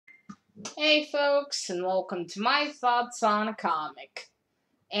Hey folks, and welcome to my thoughts on a comic.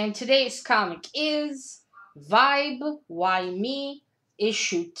 And today's comic is Vibe Why Me,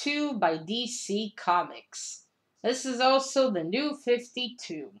 Issue 2 by DC Comics. This is also the new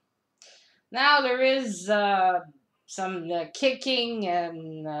 52. Now there is some kicking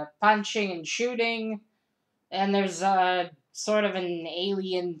and punching and shooting, and there's sort of an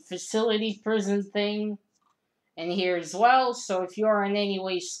alien facility prison thing in here as well, so if you are in any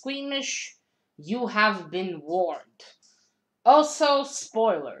way squeamish, you have been warned. Also,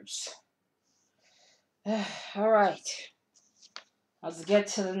 spoilers. Alright, let's get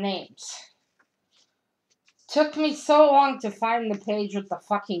to the names. Took me so long to find the page with the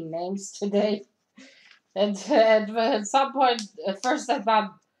fucking names today. And at some point, at first I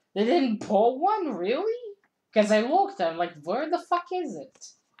thought, they didn't pull one? Really? Because I looked, I'm like, where the fuck is it?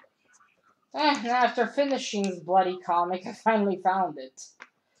 And after finishing this bloody comic, I finally found it.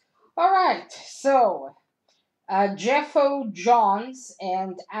 Alright, so Geoff Johns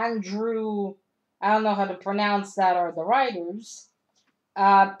and Andrew, I don't know how to pronounce that, are the writers.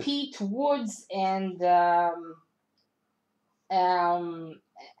 Pete Woods and um, Andros,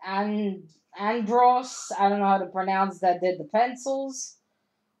 I don't know how to pronounce that, did the pencils.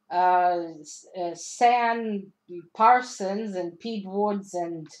 Sam Parsons and Pete Woods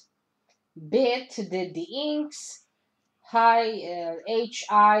and Bit did the inks. HIFI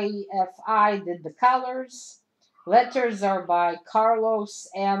did the colors. Letters are by Carlos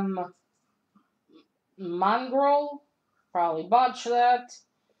M. Mangual. Probably botched that.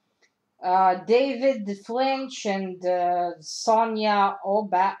 David Finch and Sonia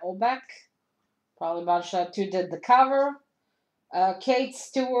Oback. Probably botched that too. Did the cover. Kate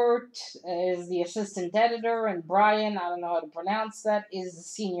Stewart is the assistant editor, and Brian, I don't know how to pronounce that, is the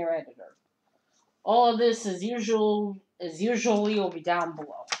senior editor. All of this, as usually, will be down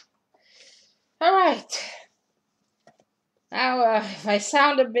below. All right. Now, if I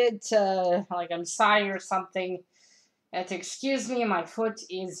sound a bit like I'm sighing or something, you have to excuse me. My foot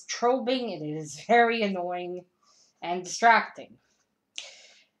is throbbing. It is very annoying and distracting.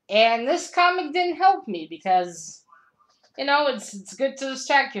 And this comic didn't help me because, it's good to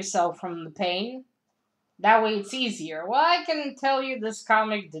distract yourself from the pain. That way it's easier. Well, I can tell you this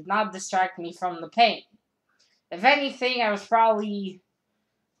comic did not distract me from the pain. If anything, I was probably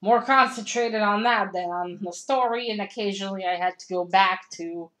more concentrated on that than on the story, and occasionally I had to go back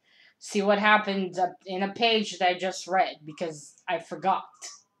to see what happened in a page that I just read because I forgot,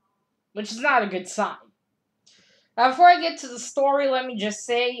 which is not a good sign. Before I get to the story, let me just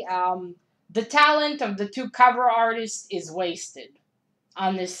say the talent of the two cover artists is wasted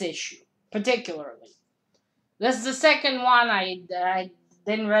on this issue, particularly. This is the second one. I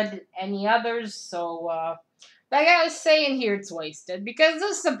didn't read any others, so I gotta say in here it's wasted because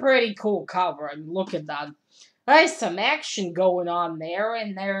this is a pretty cool cover. I mean, look at that. There's some action going on there,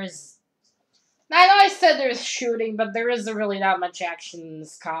 and there's. I know I said there's shooting, but there isn't really that much action in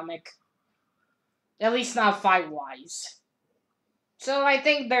this comic. At least not fight-wise. So I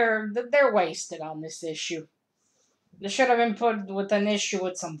think they're wasted on this issue. They should have been put with an issue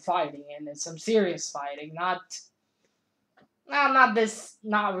with some fighting in it, some serious fighting, not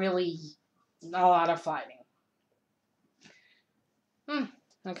really, not a lot of fighting.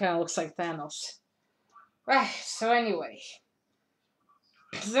 That kind of looks like Thanos. Right, so anyway.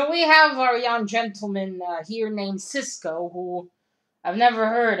 So we have our young gentleman here named Cisco, who I've never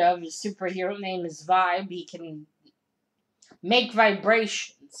heard of. His superhero name is Vibe. He can make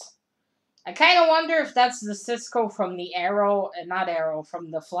vibrations. I kind of wonder if that's the Cisco from the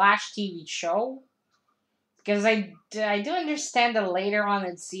from the Flash TV show. Because I do understand that later on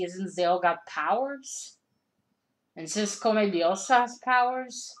in seasons they all got powers. And Cisco maybe also has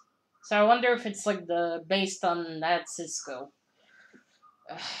powers. So I wonder if it's like based on that Cisco.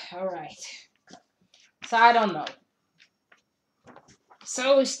 Alright. So I don't know.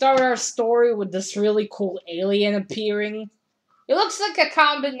 So we start our story with this really cool alien appearing. It looks like a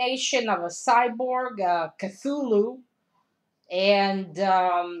combination of a cyborg, Cthulhu, and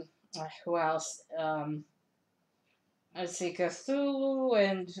who else? Let's see, Cthulhu,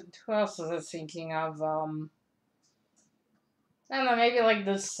 and who else was I thinking of? I don't know, maybe like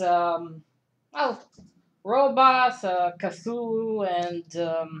this, Robot, Cthulhu, and,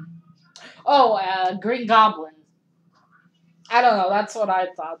 Green Goblin. I don't know, that's what I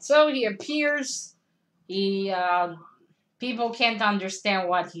thought. So he appears, people can't understand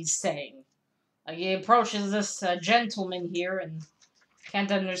what he's saying. Like, he approaches this gentleman here and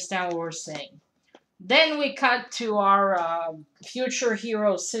can't understand what we're saying. Then we cut to our future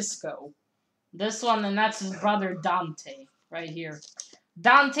hero, Cisco. This one, and that's his brother Dante, right here.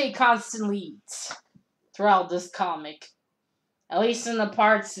 Dante constantly eats throughout this comic. At least in the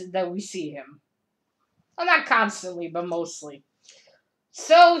parts that we see him. Well, not constantly, but mostly.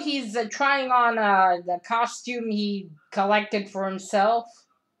 So he's trying on the costume he collected for himself.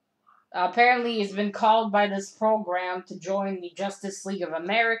 Apparently, he's been called by this program to join the Justice League of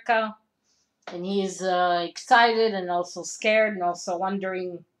America. And he's excited and also scared and also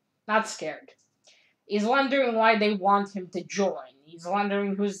wondering, not scared. He's wondering why they want him to join. He's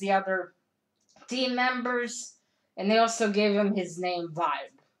wondering who's the other team members. And they also gave him his name,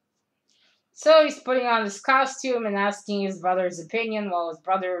 Vibe. So he's putting on his costume and asking his brother's opinion while his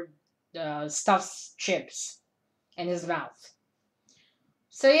brother stuffs chips in his mouth.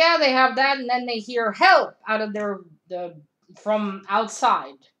 So yeah, they have that, and then they hear help out of from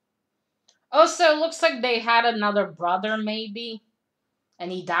outside. Also, it looks like they had another brother, maybe,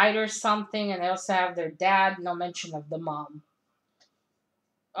 and he died or something, and they also have their dad, no mention of the mom.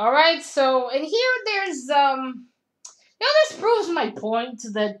 Alright, so, and here there's, this proves my point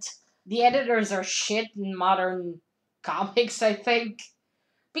that the editors are shit in modern comics, I think.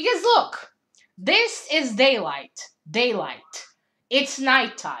 Because look, this is daylight. Daylight. It's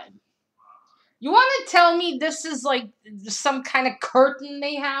nighttime. You want to tell me this is like some kind of curtain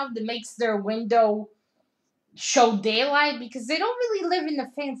they have that makes their window show daylight? Because they don't really live in a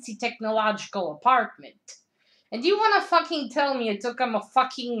fancy technological apartment. And you want to fucking tell me it took them a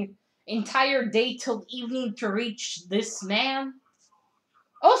fucking entire day till evening to reach this man?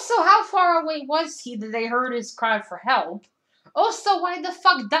 Also, how far away was he that they heard his cry for help? Also, why the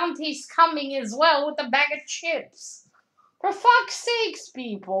fuck Dante's coming as well with a bag of chips? For fuck's sakes,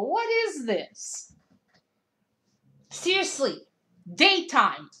 people, what is this? Seriously,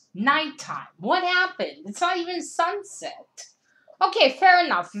 daytime, nighttime, what happened? It's not even sunset. Okay, fair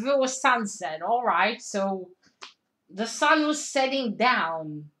enough, if it was sunset, alright, so the sun was setting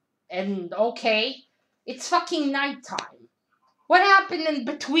down, and okay, it's fucking nighttime. What happened in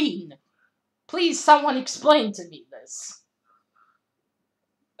between? Please, someone explain to me this.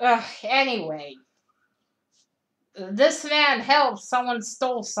 Anyway. This man helps someone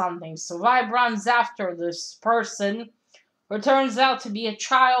stole something, so Vibe runs after this person, who turns out to be a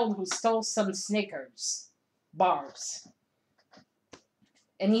child who stole some Snickers bars.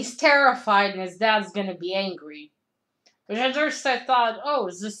 And he's terrified and his dad's gonna be angry. Which at first I thought, oh,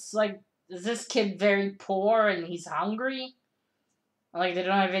 is this kid very poor and he's hungry? Like they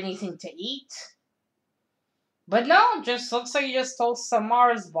don't have anything to eat? But no, just looks like he just stole some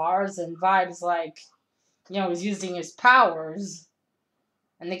Mars bars and Vibe's like, he's using his powers.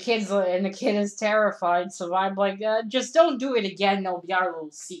 And the kid is terrified, so I'm like, just don't do it again, that'll be our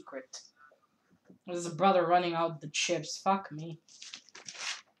little secret. There's a brother running out the chips, fuck me.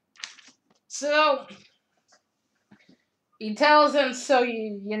 So, he tells him, so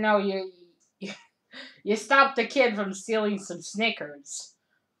you stopped the kid from stealing some Snickers.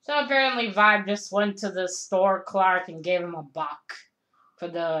 So apparently Vibe just went to the store clerk and gave him $1 for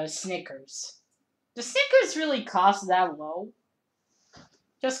the Snickers. Do Snickers really cost that low?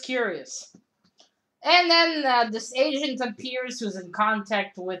 Just curious. And then this agent appears who's in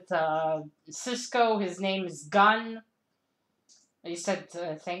contact with Cisco. His name is Gunn. He said,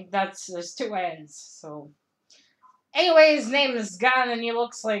 I think there's 2 ends. So, anyway, his name is Gunn, and he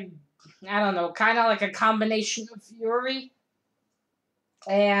looks like, I don't know, kind of like a combination of Fury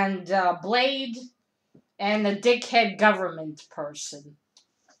and Blade and a dickhead government person.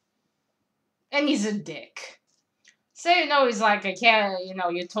 And he's a dick. So, he's like, I can't,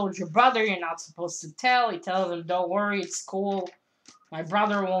 you told your brother you're not supposed to tell. He tells him, don't worry, it's cool. My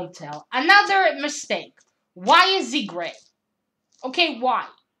brother won't tell. Another mistake. Why is he gray? Okay, why?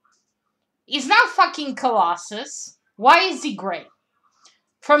 He's not fucking Colossus. Why is he gray?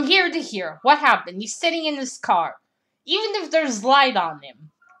 From here to here, what happened? He's sitting in his car. Even if there's light on him,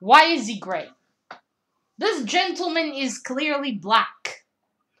 why is he gray? This gentleman is clearly black.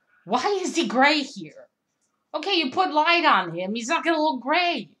 Why is he gray here? Okay, you put light on him, he's not gonna look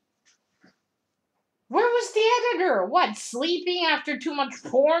gray. Where was the editor? What, sleeping after too much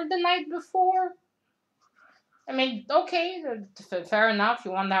porn the night before? I mean, okay, fair enough,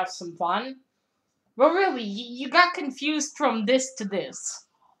 you want to have some fun. But really, you got confused from this to this.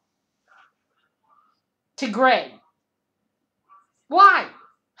 To gray. Why?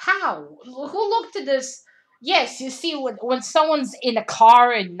 How? Who looked at this? Yes, you see, when someone's in a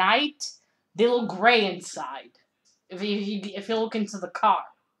car at night, they look gray inside. If you look into the car.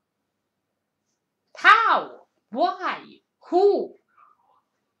 How? Why? Who?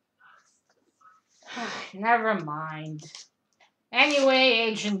 Never mind. Anyway,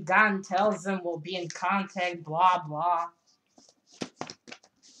 Agent Gunn tells them we'll be in contact, blah, blah.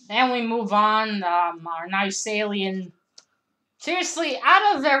 And we move on. Our nice alien. Seriously,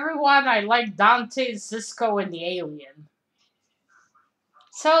 out of everyone, I like Dante, Cisco, and the alien.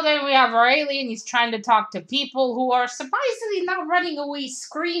 So then we have our alien. He's trying to talk to people who are surprisingly not running away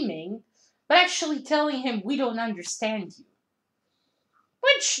screaming, but actually telling him, we don't understand you.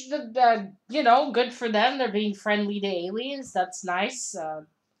 Which, good for them. They're being friendly to aliens. That's nice.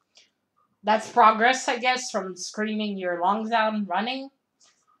 That's progress, I guess, from screaming your lungs out and running.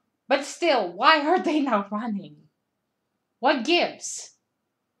 But still, why are they not running? What gives?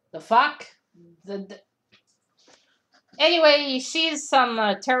 The fuck? Anyway, he sees some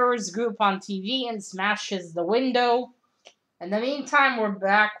terrorist group on TV and smashes the window. In the meantime, we're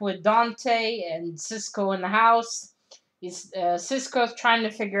back with Dante and Cisco in the house. Cisco's trying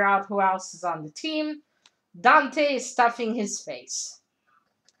to figure out who else is on the team. Dante is stuffing his face.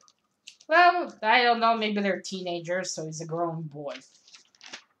 Well, I don't know, maybe they're teenagers, so he's a grown boy.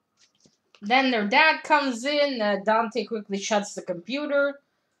 Then their dad comes in. Dante quickly shuts the computer.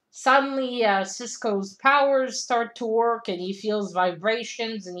 Suddenly, Cisco's powers start to work, and he feels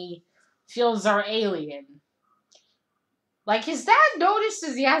vibrations, and he feels our alien. Like, his dad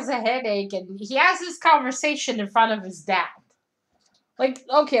notices he has a headache, and he has this conversation in front of his dad. Like,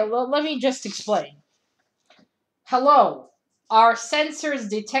 okay, well, let me just explain. Hello, our sensors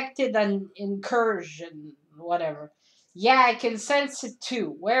detected an incursion, whatever. Yeah, I can sense it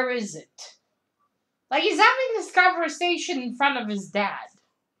too. Where is it? Like, he's having this conversation in front of his dad.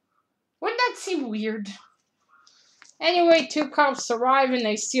 Wouldn't that seem weird? Anyway, two cops arrive and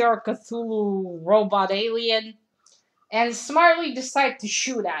they see our Cthulhu robot alien and smartly decide to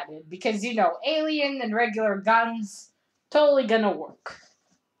shoot at it because, alien and regular guns, totally gonna work.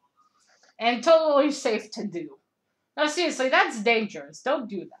 And totally safe to do. No, seriously, that's dangerous. Don't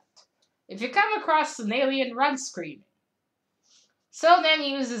do that. If you come across an alien, run screaming. So then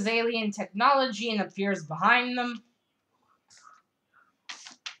he uses alien technology and appears behind them.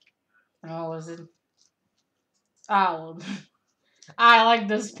 Oh, was it? Oh, I like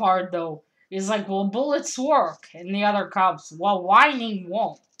this part though. He's like, well, bullets work. And the other cops, well, whining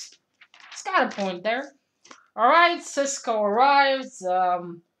won't. It's got a point there. Alright, Cisco arrives.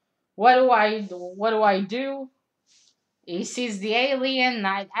 What do I do? He sees the alien.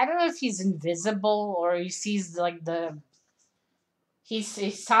 I don't know if he's invisible or he sees like he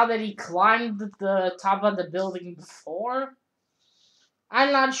saw that he climbed the top of the building before.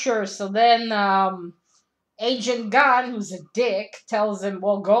 I'm not sure. So then Agent Gunn, who's a dick, tells him,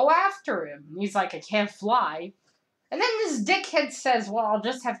 well, go after him. And he's like, I can't fly. And then this dickhead says, well, I'll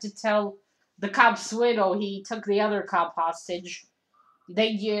just have to tell the cop's widow he took the other cop hostage.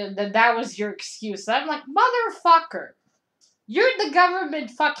 That was your excuse. And I'm like, motherfucker. You're the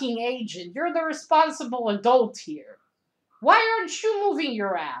government fucking agent. You're the responsible adult here. Why aren't you moving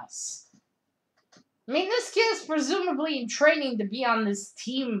your ass? I mean, this kid is presumably in training to be on this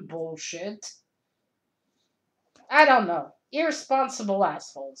team bullshit. I don't know. Irresponsible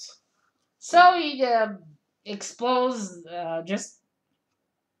assholes. So he explodes, just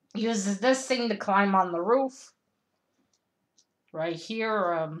uses this thing to climb on the roof. Right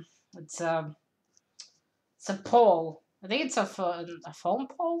here, it's a pole. I think it's a phone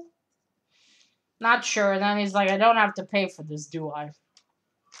pole? Not sure. And then he's like, I don't have to pay for this, do I?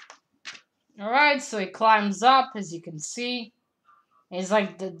 Alright, so he climbs up, as you can see. He's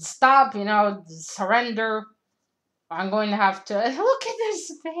like, stop, surrender. I'm going to have to... Look at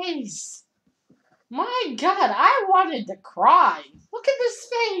this face! My god, I wanted to cry. Look at this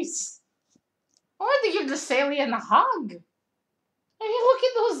face. I wanted to give this alien a hug. I mean, look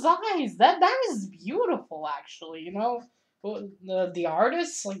at those eyes. That is beautiful, actually, The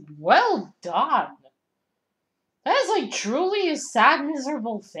artist, like, well done. That is, like, truly a sad,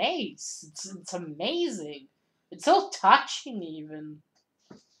 miserable face. It's amazing. It's so touching, even.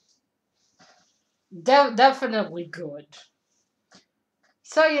 Definitely good.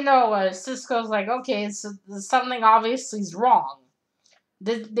 So, Cisco's like, okay, so something obviously is wrong.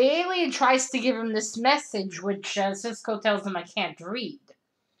 The alien tries to give him this message, which Cisco tells him I can't read.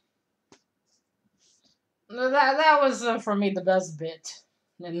 That was, for me, the best bit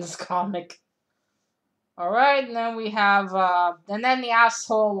in this comic. Alright, and then we have, and then the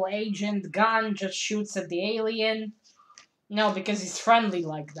asshole agent Gunn just shoots at the alien. Because he's friendly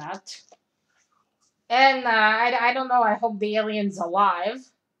like that. And, I don't know, I hope the alien's alive.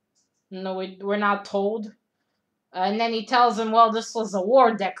 No, we're not told. And then he tells him, well, this was a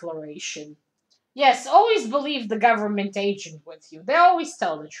war declaration. Yes, always believe the government agent with you. They always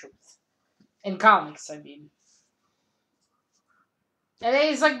tell the truth. In comics, I mean. And then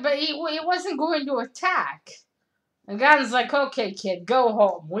he's like, but he wasn't going to attack. And Gun's like, okay, kid, go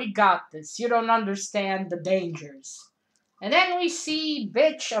home. We got this. You don't understand the dangers. And then we see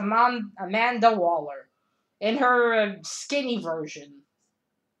bitch Amanda Waller in her skinny version.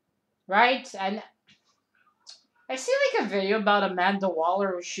 Right? And I see like a video about Amanda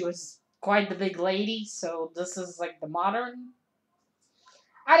Waller where she was quite the big lady, so this is like the modern.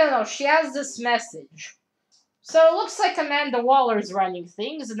 I don't know, she has this message. So it looks like Amanda Waller's running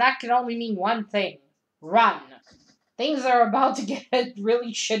things, and that can only mean one thing. Run. Things are about to get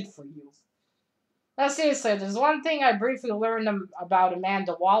really shit for you. Now seriously, there's one thing I briefly learned about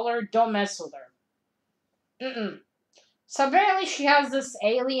Amanda Waller. Don't mess with her. Mm-mm. So apparently she has this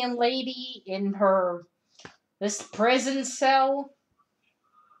alien lady in this prison cell.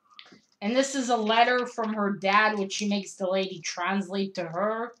 And this is a letter from her dad, which she makes the lady translate to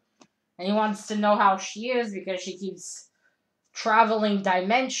her. And he wants to know how she is because she keeps traveling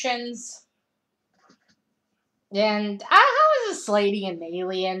dimensions. And how is this lady an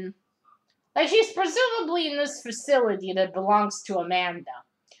alien? Like, she's presumably in this facility that belongs to Amanda.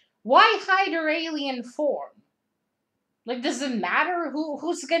 Why hide her alien form? Like, does it matter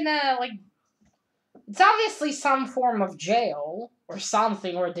who's gonna, like... It's obviously some form of jail, or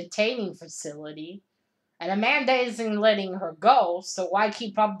something, or a detaining facility. And Amanda isn't letting her go, so why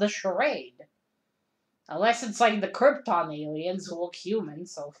keep up the charade? Unless it's like the Krypton aliens who look human,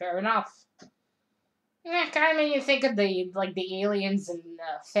 so fair enough. Yeah, kind of made you think of the aliens in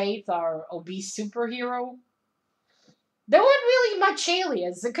Faith, our obese superhero. There weren't really much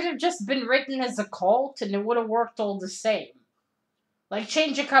aliens. It could have just been written as a cult, and it would have worked all the same. Like,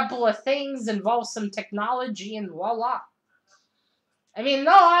 change a couple of things, involve some technology, and voila. I mean,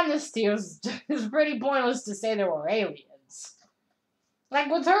 no honesty, it was pretty pointless to say there were aliens. Like,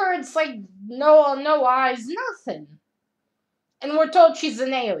 with her, it's like, no eyes, nothing. And we're told she's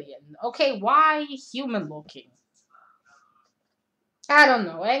an alien. Okay, why human looking? I don't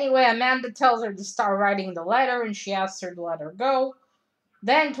know. Anyway, Amanda tells her to start writing the letter, and she asks her to let her go.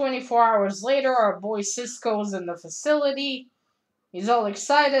 Then, 24 hours later, our boy Cisco's in the facility. He's all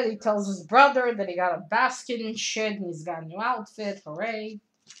excited. He tells his brother that he got a basket and shit, and he's got a new outfit. Hooray.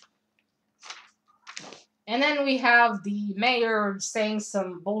 And then we have the mayor saying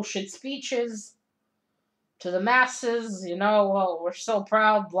some bullshit speeches to the masses. You know, well, we're so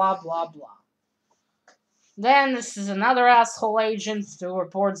proud, blah, blah, blah. Then this is another asshole agent who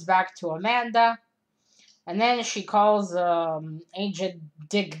reports back to Amanda. And then she calls Agent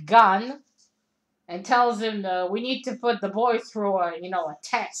Dick Gunn and tells him we need to put the boy through a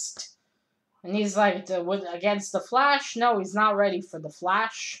test. And he's like, against the Flash? No, he's not ready for the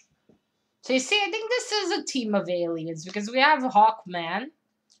Flash. So you see, I think this is a team of aliens because we have Hawkman.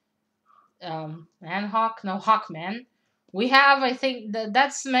 Hawkman. We have, I think,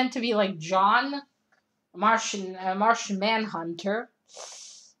 that's meant to be like John, Martian Manhunter.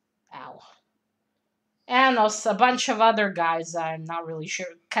 Ow. And a bunch of other guys I'm not really sure.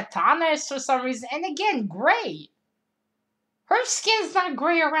 Katana is for some reason. And again, gray. Her skin's not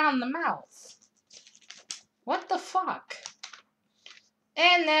gray around the mouth. What the fuck?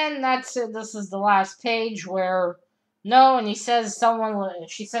 And then that's it. This is the last page where... No, and she says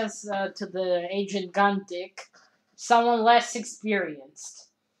to the Agent Gundick, someone less experienced.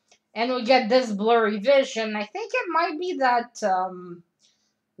 And we get this blurry vision. I think it might be that...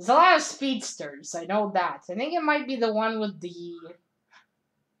 There's a lot of speedsters, I know that. I think it might be the one with the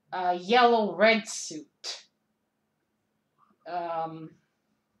yellow-red suit. I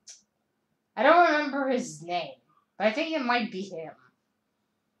don't remember his name, but I think it might be him.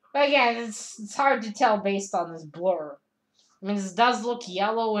 But again, it's hard to tell based on this blur. I mean, this does look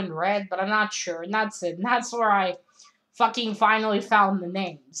yellow and red, but I'm not sure. And that's it. And that's where I fucking finally found the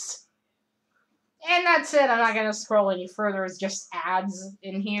names. And that's it. I'm not going to scroll any further. It's just ads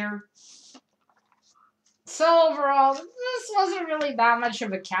in here. So overall, this wasn't really that much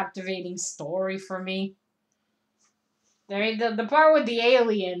of a captivating story for me. I mean, the part with the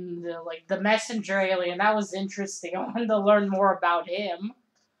alien, the messenger alien, that was interesting. I wanted to learn more about him.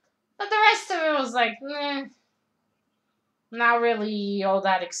 But the rest of it was like, not really all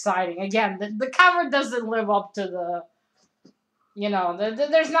that exciting. Again, the cover doesn't live up to the...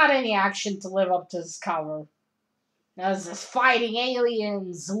 there's not any action to live up to this cover. There's this fighting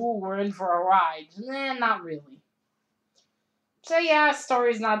aliens. Ooh, we're in for a ride. Not really. So yeah,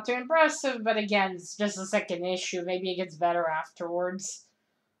 story's not too impressive, but again, it's just a second issue. Maybe it gets better afterwards.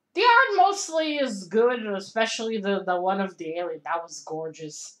 The art mostly is good, especially the one of the alien. That was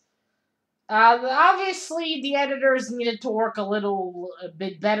gorgeous. Obviously, the editors needed to work a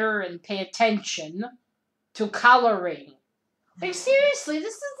bit better and pay attention to coloring. Like, seriously,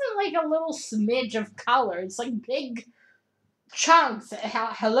 this isn't like a little smidge of color. It's like big chunks.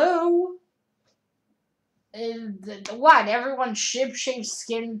 Hello? What? Everyone's ship-shaped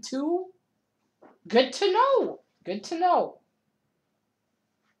skin too? Good to know. Good to know.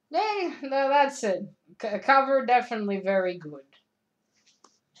 Yeah, no, that's it. Cover definitely very good.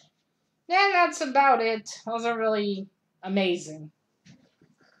 Yeah, that's about it. Those are really amazing.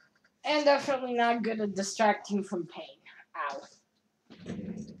 And definitely not good at distracting from pain. Ow.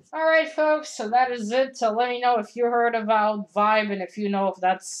 Alright, folks, so that is it. So let me know if you heard about Vibe and if you know if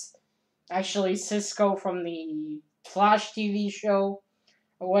that's actually Cisco from the Flash TV show.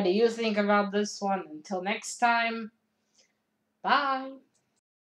 Or what do you think about this one? Until next time, bye.